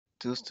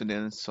Two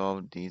students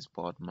solved this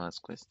board mass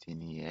question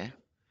here.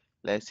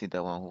 Let's see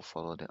the one who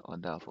followed the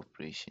order of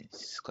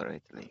operations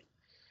correctly.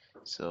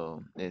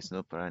 So there's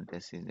no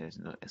parenthesis, there's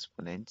no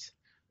exponent.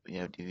 We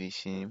have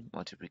division,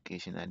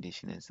 multiplication,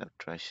 addition, and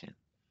subtraction.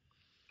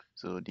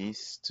 So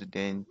this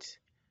student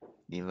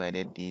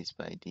divided this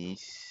by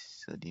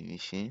this, so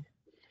division.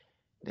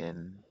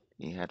 Then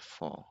he had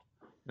 4.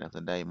 And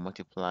after that, he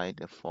multiplied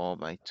the 4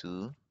 by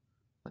 2,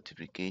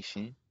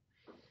 multiplication,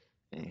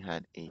 and he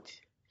had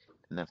 8.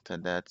 And after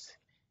that,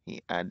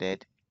 he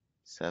added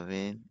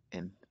 7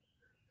 and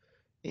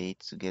 8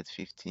 to get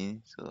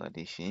 15, so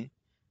addition.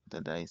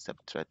 After that, he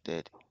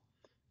subtracted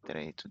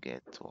 3 to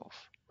get 12.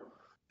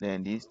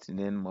 Then this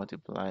student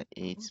multiply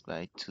 8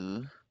 by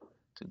 2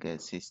 to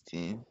get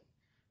 16.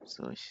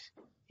 So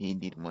he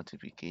did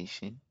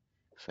multiplication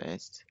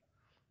first.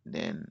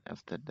 Then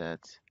after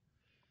that,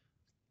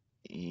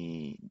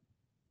 he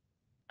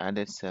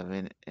added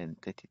 7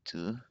 and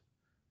 32,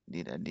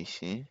 did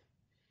addition.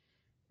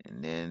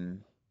 And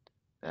then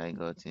I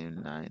got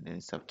him 9. Then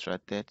he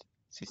subtracted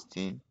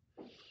 16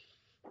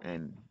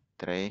 and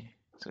 3.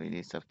 So he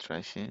did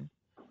subtraction.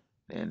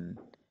 Then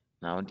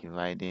now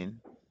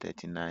dividing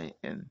 39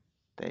 and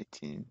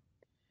 13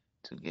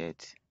 to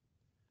get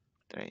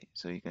 3.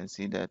 So you can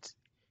see that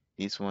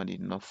this one did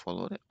not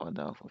follow the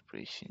order of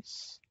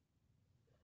operations.